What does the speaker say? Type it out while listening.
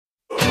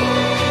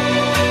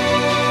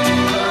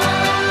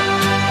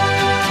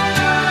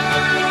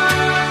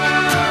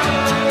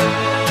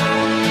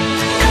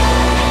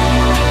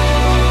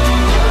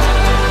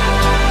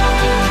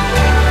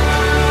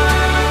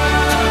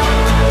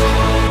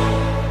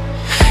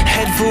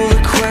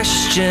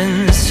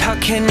questions. How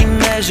can you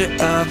measure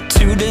up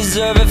to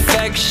deserve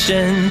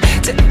affection?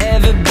 To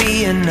ever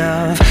be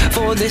enough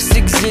for this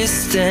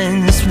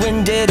existence?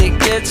 When did it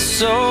get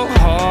so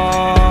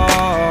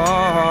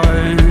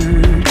hard?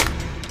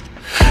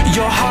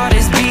 Your heart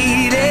is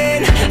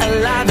beating,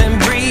 alive and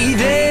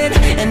breathing,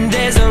 and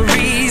there's a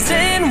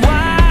reason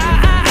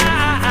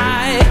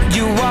why.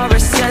 You are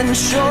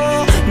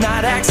essential,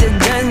 not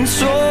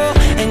accidental,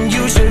 and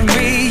you should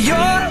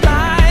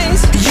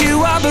realize you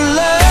are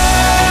beloved.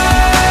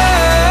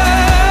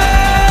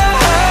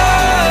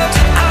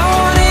 I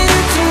wanted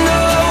you to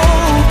know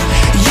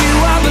you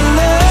are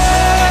beloved.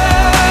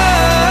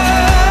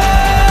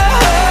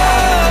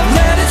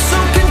 Let it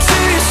soak into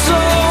your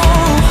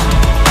soul.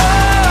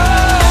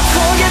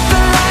 Forget the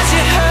lies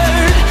you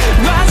heard,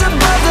 rise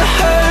above the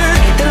hurt,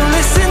 and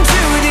listen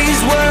to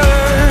these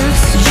words.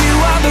 You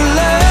are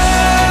beloved.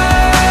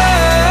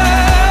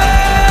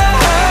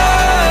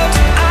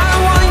 I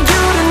want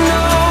you to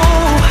know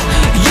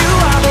you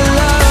are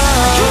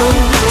beloved.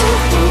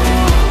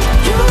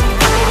 You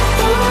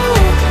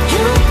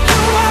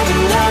are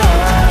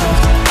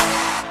beloved.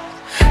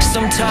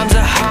 Sometimes a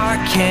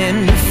heart can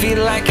feel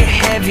like a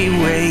heavy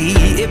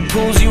weight. It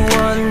pulls you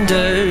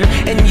under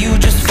and you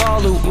just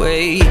fall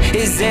away.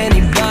 Is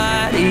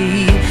anybody